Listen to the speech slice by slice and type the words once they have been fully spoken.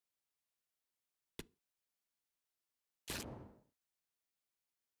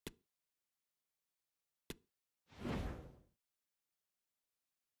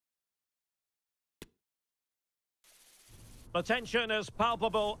The tension is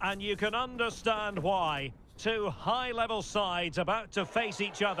palpable and you can understand why. Two high-level sides about to face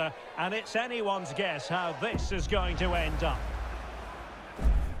each other, and it's anyone's guess how this is going to end up.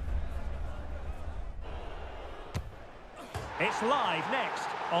 It's live next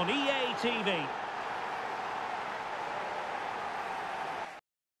on EA TV.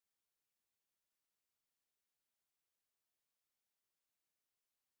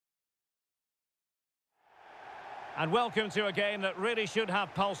 And welcome to a game that really should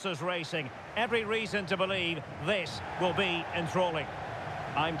have pulses racing. Every reason to believe this will be enthralling.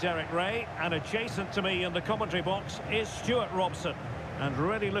 I'm Derek Ray, and adjacent to me in the commentary box is Stuart Robson. And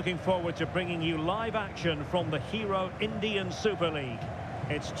really looking forward to bringing you live action from the Hero Indian Super League.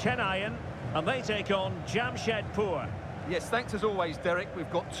 It's Chennaiyin, and they take on Jamshedpur. Yes, thanks as always, Derek.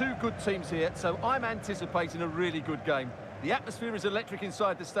 We've got two good teams here, so I'm anticipating a really good game. The atmosphere is electric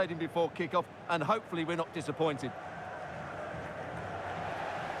inside the stadium before kick-off, and hopefully we're not disappointed.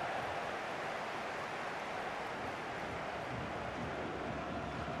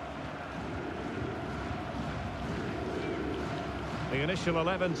 The initial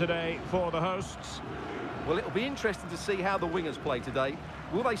 11 today for the hosts. Well, it'll be interesting to see how the wingers play today.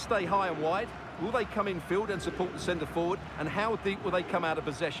 Will they stay high and wide? Will they come in field and support the centre forward? And how deep will they come out of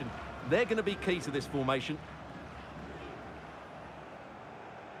possession? They're going to be key to this formation.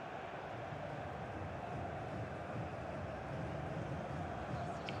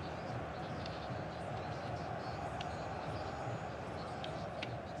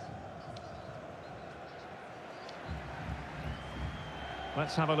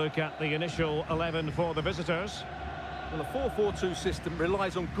 Let's have a look at the initial 11 for the visitors. Well, the 4-4-2 system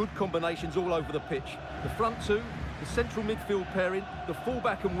relies on good combinations all over the pitch. The front two, the central midfield pairing, the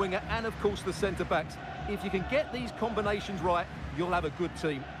fullback and winger, and of course the centre-backs. If you can get these combinations right, you'll have a good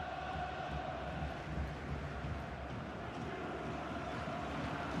team.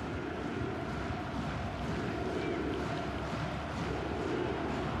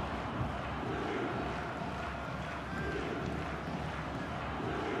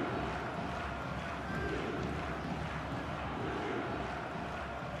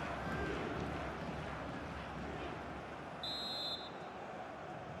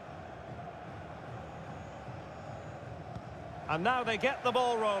 And now they get the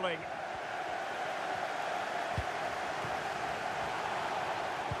ball rolling.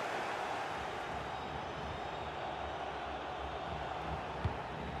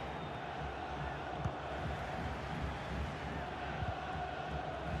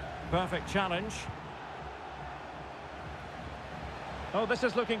 Perfect challenge. Oh, this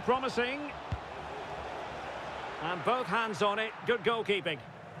is looking promising. And both hands on it. Good goalkeeping.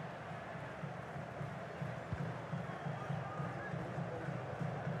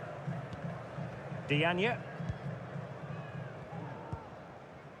 Dianya.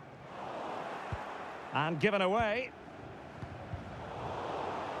 And given away.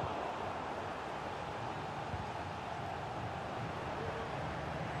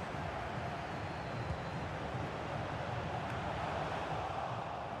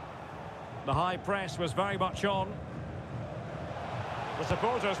 The high press was very much on. The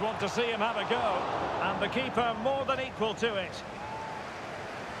supporters want to see him have a go, and the keeper more than equal to it.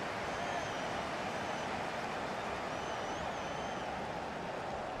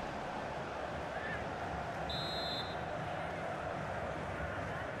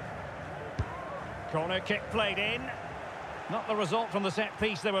 Corner kick played in. Not the result from the set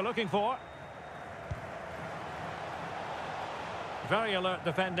piece they were looking for. Very alert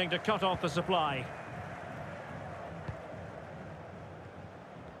defending to cut off the supply.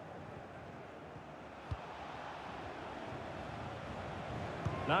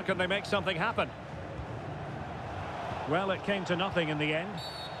 Now can they make something happen? Well, it came to nothing in the end.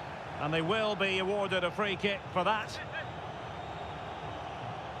 And they will be awarded a free kick for that.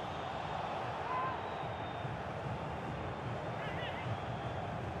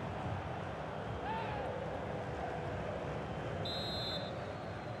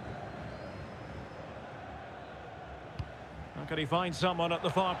 Can he find someone at the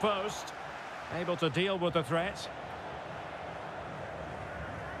far post? Able to deal with the threat.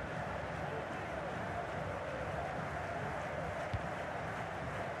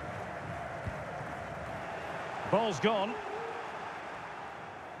 Ball's gone.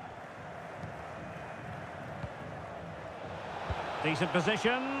 Decent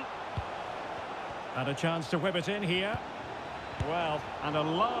position. And a chance to whip it in here. Well, and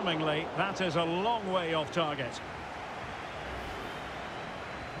alarmingly, that is a long way off target.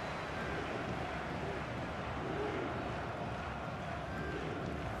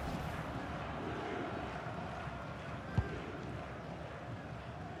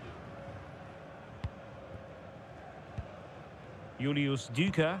 Julius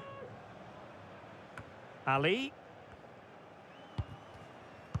Duca. Ali.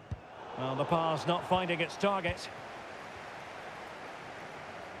 Well, the pass not finding its target.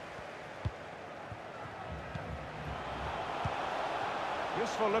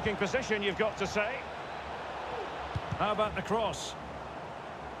 Useful looking position, you've got to say. How about the cross?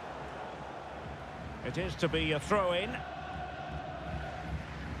 It is to be a throw-in.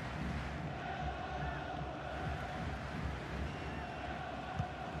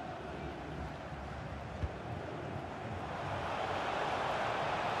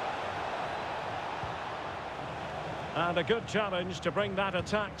 And a good challenge to bring that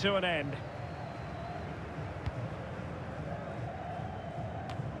attack to an end.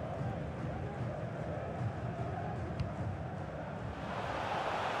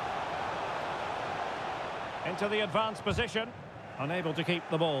 Into the advanced position, unable to keep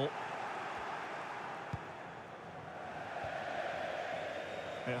the ball.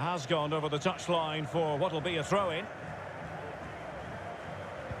 It has gone over the touchline for what will be a throw-in.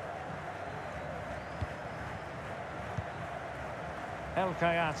 El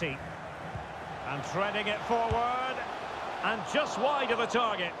Kayati. And threading it forward. And just wide of the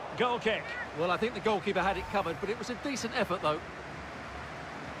target. Goal kick. Well, I think the goalkeeper had it covered, but it was a decent effort, though.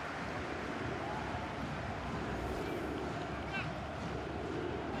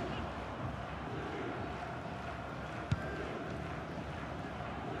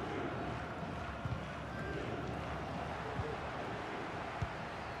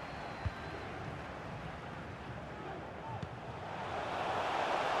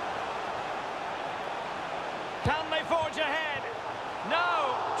 Can they forge ahead?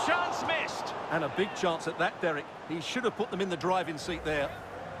 No, chance missed. And a big chance at that, Derek. He should have put them in the driving seat there.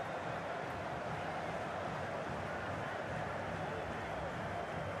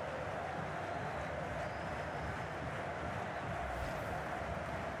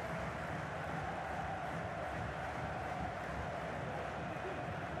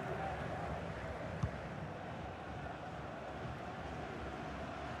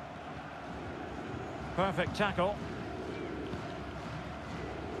 Perfect tackle.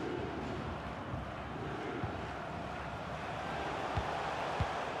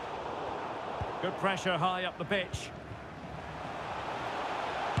 Good pressure high up the pitch.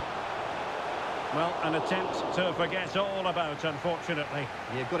 Well, an attempt to forget all about, unfortunately.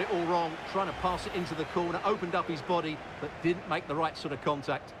 Yeah, got it all wrong. Trying to pass it into the corner, opened up his body, but didn't make the right sort of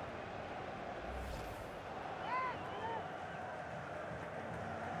contact.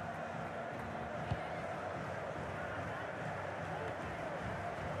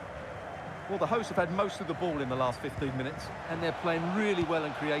 Well, the hosts have had most of the ball in the last 15 minutes, and they're playing really well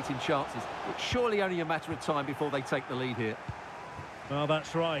and creating chances. It's surely only a matter of time before they take the lead here. Well,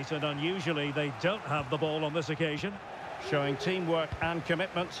 that's right, and unusually they don't have the ball on this occasion, showing teamwork and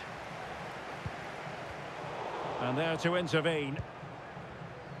commitment. And there to intervene.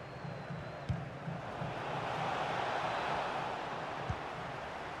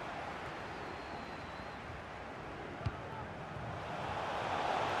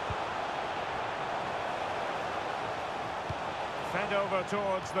 Fed over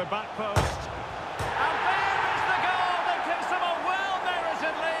towards the back post. And there is the goal that gives them a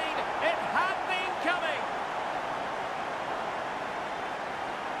well-merited lead. It had been coming.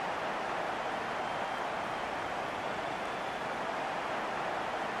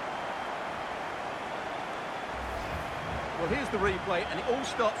 Well, here's the replay, and it all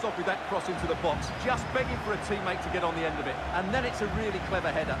starts off with that cross into the box, just begging for a teammate to get on the end of it. And then it's a really clever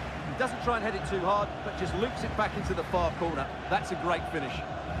header. He doesn't try and head it too hard, but just loops it back into the far corner. That's a great finish.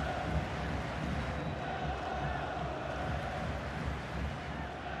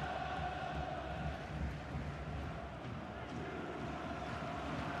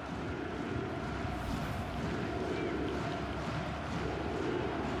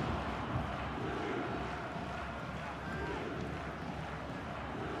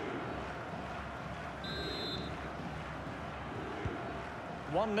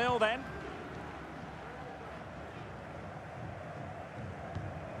 One 1-0 then.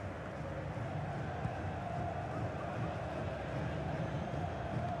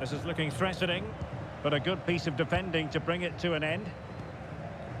 This is looking threatening, but a good piece of defending to bring it to an end.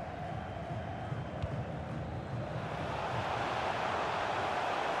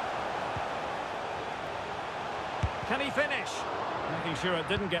 Can he finish? Making sure it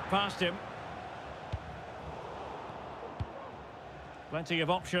didn't get past him. Plenty of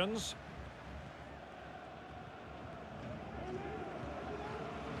options.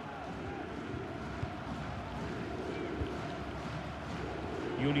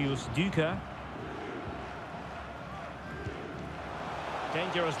 Julius Duca.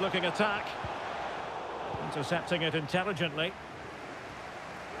 Dangerous looking attack. Intercepting it intelligently.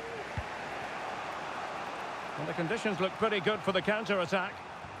 And the conditions look pretty good for the counter-attack.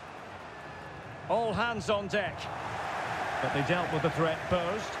 All hands on deck. But they dealt with the threat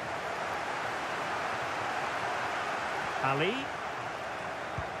posed. Ali.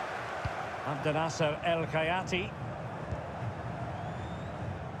 Abdenasser El Khayati.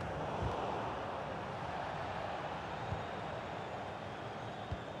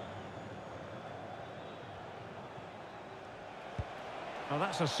 Well,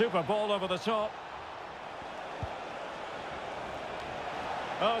 that's a super ball over the top.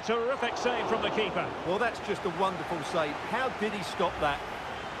 Oh, terrific save from the keeper. Well, that's just a wonderful save. How did he stop that?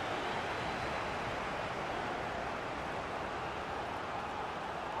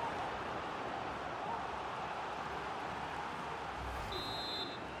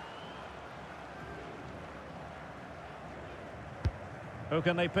 Who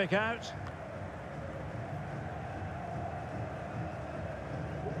can they pick out?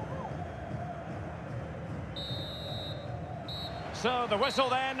 So the whistle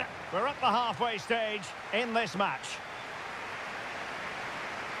then. We're at the halfway stage in this match.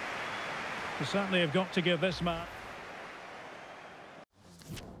 We certainly have got to give this match.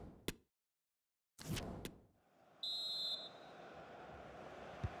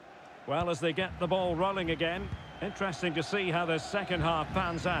 Well, as they get the ball rolling again, interesting to see how this second half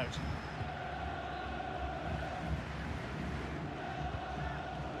pans out.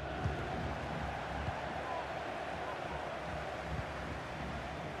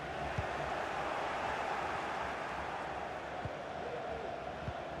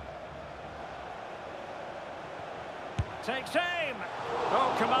 Takes aim.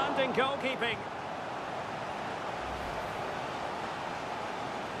 Oh, commanding goalkeeping.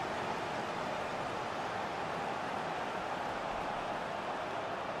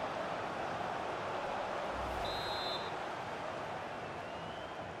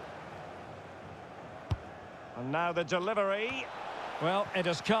 And now the delivery. Well, it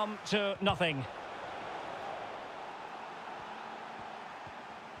has come to nothing.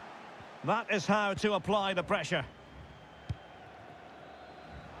 That is how to apply the pressure.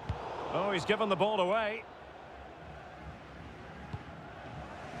 Oh, he's given the ball away.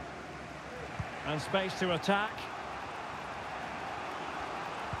 And space to attack.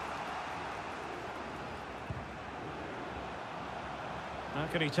 How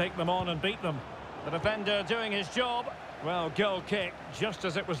can he take them on and beat them? The defender doing his job. Well, goal kick, just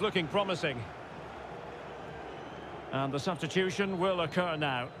as it was looking promising. And the substitution will occur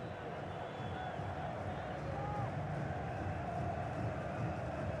now.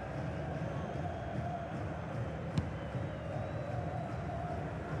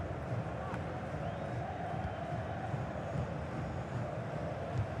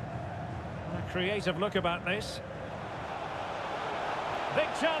 Creative look about this. Big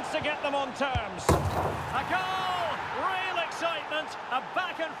chance to get them on terms. A goal! Real excitement. A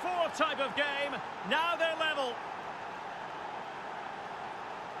back and forth type of game. Now they're level.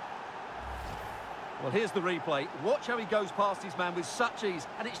 Well, here's the replay. Watch how he goes past his man with such ease,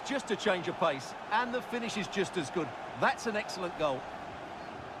 and it's just a change of pace. And the finish is just as good. That's an excellent goal.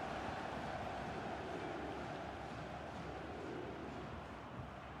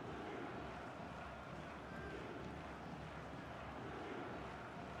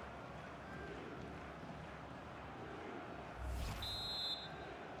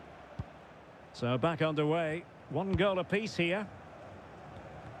 So back underway. One goal apiece here.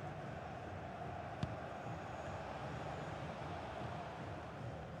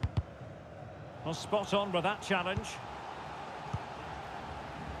 Well, spot on with that challenge.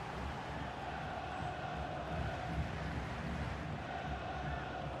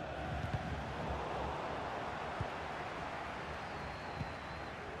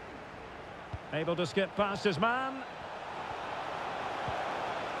 Able to skip past his man.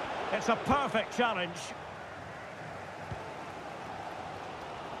 It's a perfect challenge.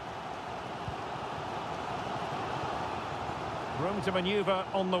 Room to manoeuvre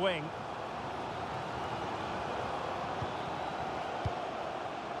on the wing.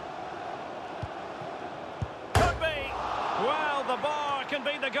 Could be. Well, the bar can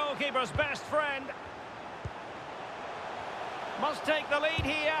be the goalkeeper's best friend. Must take the lead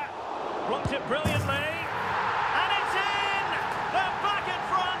here. Blocked it brilliantly. And it's in! They're back in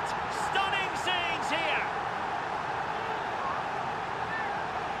front. Stunning scenes here.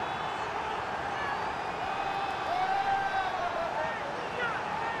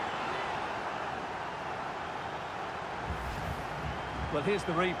 Well, here's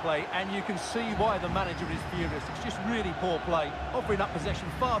the replay, and you can see why the manager is furious. It's just really poor play, offering up possession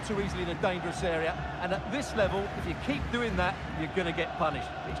far too easily in a dangerous area. And at this level, if you keep doing that, you're going to get punished.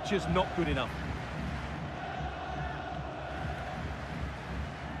 It's just not good enough.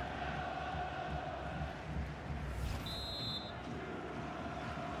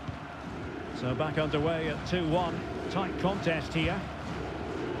 So back underway at 2-1. Tight contest here.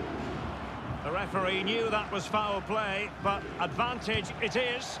 The referee knew that was foul play, but advantage it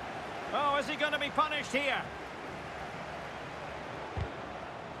is. Oh, is he going to be punished here?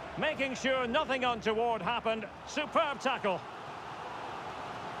 Making sure nothing untoward happened. Superb tackle.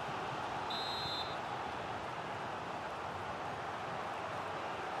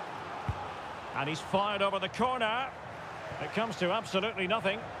 And he's fired over the corner. It comes to absolutely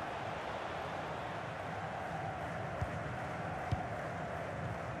nothing.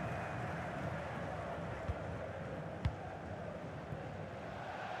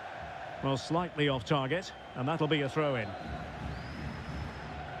 Well, slightly off target, and that'll be a throw-in.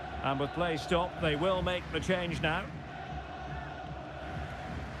 And with play stopped, they will make the change now.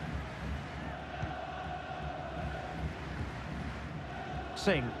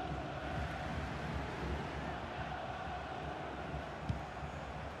 Singh.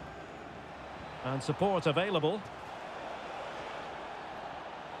 And support available.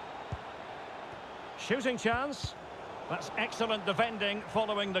 Shooting chance. That's excellent defending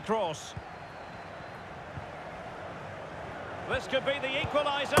following the cross. This could be the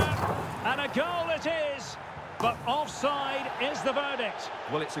equaliser, and a goal it is, but offside is the verdict.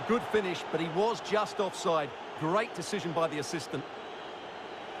 Well, it's a good finish, but he was just offside. Great decision by the assistant.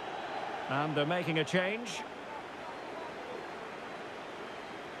 And they're making a change.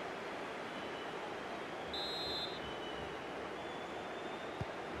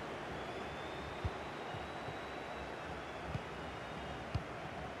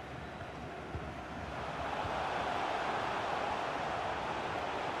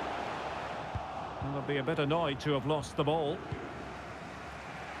 They'll be a bit annoyed to have lost the ball.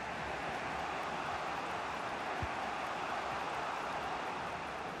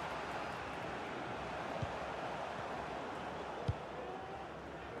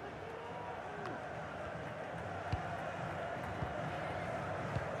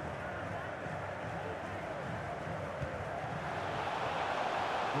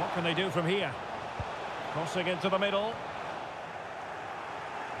 What can they do from here? Crossing into the middle.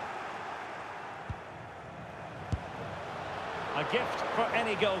 A gift for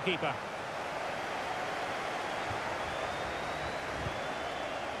any goalkeeper.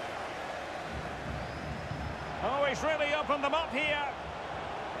 Oh, he's really opened them up here.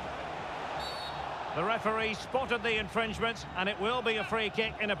 The referee spotted the infringement, and it will be a free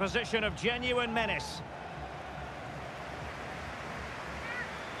kick in a position of genuine menace.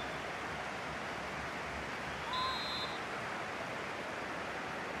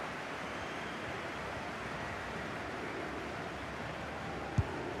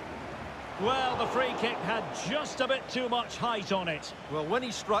 Well, the free kick had just a bit too much height on it. Well, when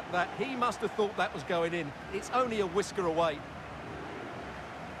he struck that, he must have thought that was going in. It's only a whisker away.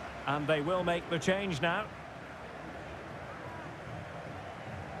 And they will make the change now.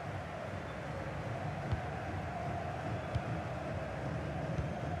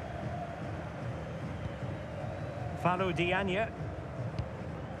 Fallou Diagne.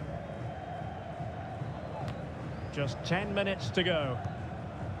 Just 10 minutes to go.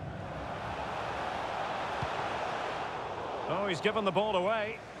 Oh, he's given the ball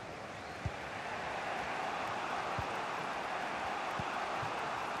away.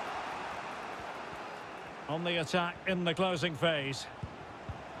 On the attack in the closing phase.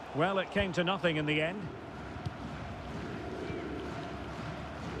 Well, it came to nothing in the end.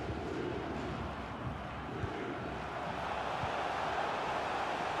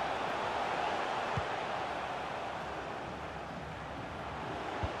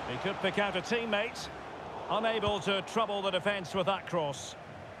 He could pick out a teammate. Unable to trouble the defence with that cross.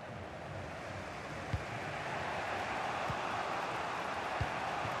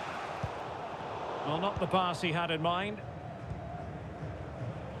 Well, not the pass he had in mind.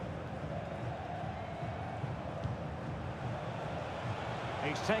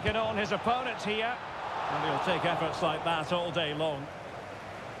 He's taken on his opponent here. And he'll take efforts like that all day long.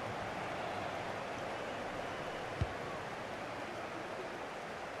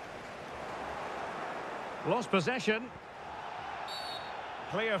 Lost possession.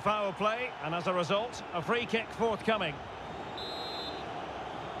 Clear foul play, and as a result, a free kick forthcoming.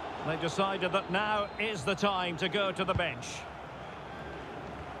 They've decided that now is the time to go to the bench.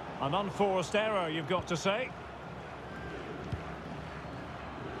 An unforced error, you've got to say.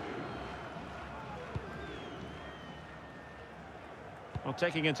 Well,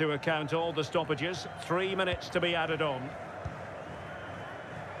 taking into account all the stoppages, 3 minutes to be added on.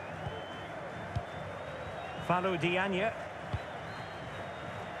 Fallou Diagne.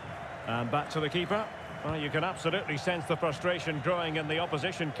 And back to the keeper. Well, you can absolutely sense the frustration growing in the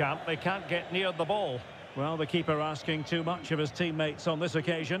opposition camp. They can't get near the ball. Well, the keeper asking too much of his teammates on this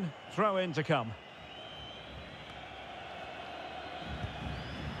occasion. Throw in to come.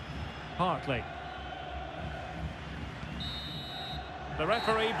 Hartley. The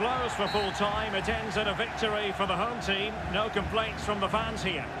referee blows for full time. It ends in a victory for the home team. No complaints from the fans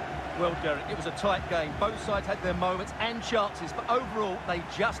here. Well, Derek, it was a tight game. Both sides had their moments and chances, but overall, they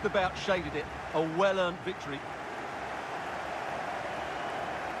just about shaded it. A well-earned victory.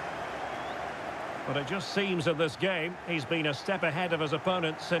 But it just seems in this game, he's been a step ahead of his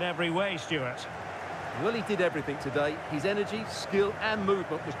opponents in every way, Stuart. Well, he did everything today. His energy, skill and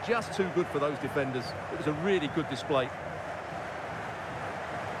movement was just too good for those defenders. It was a really good display.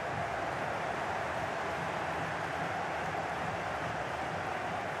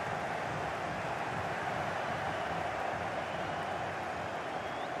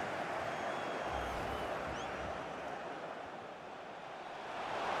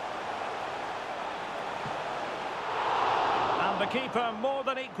 The keeper more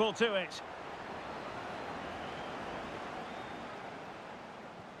than equal to it.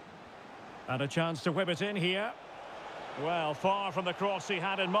 And a chance to whip it in here. Well, far from the cross he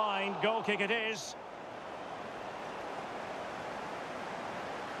had in mind. Goal kick it is.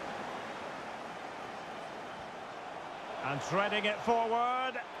 And threading it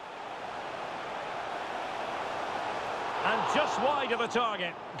forward. And just wide of the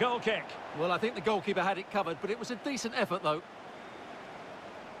target. Goal kick. Well, I think the goalkeeper had it covered, but it was a decent effort, though.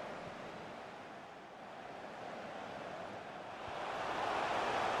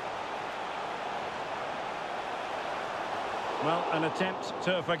 Well, an attempt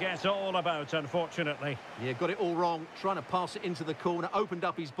to forget all about, unfortunately. Yeah, got it all wrong. Trying to pass it into the corner, opened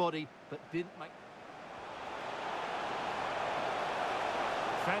up his body, but didn't make...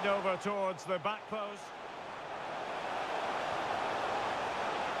 Fed over towards the back post.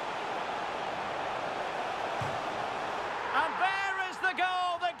 And there is the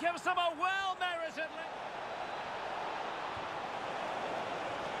goal that gives them a well-merited lead.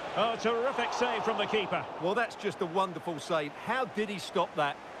 Oh, terrific save from the keeper. Well, that's just a wonderful save. How did he stop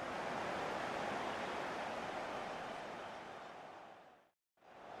that?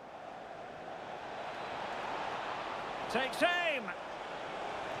 Takes aim.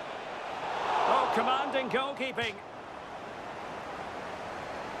 Oh, commanding goalkeeping.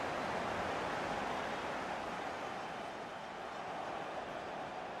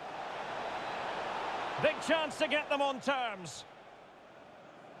 Big chance to get them on terms.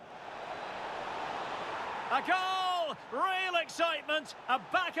 A goal! Real excitement. A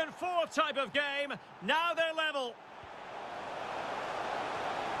back and forth type of game. Now they're level.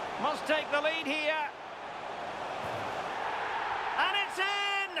 Must take the lead here. And it's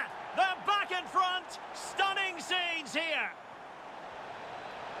in! They're back in front. Stunning scenes here.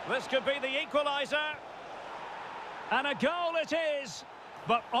 This could be the equaliser. And a goal it is.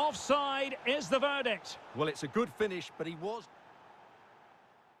 But offside is the verdict. Well, it's a good finish, but he was...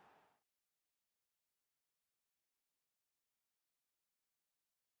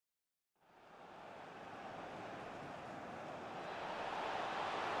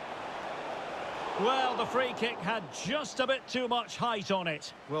 Well, the free kick had just a bit too much height on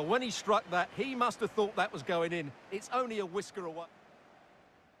it. Well, when he struck that, he must have thought that was going in. It's only a whisker away.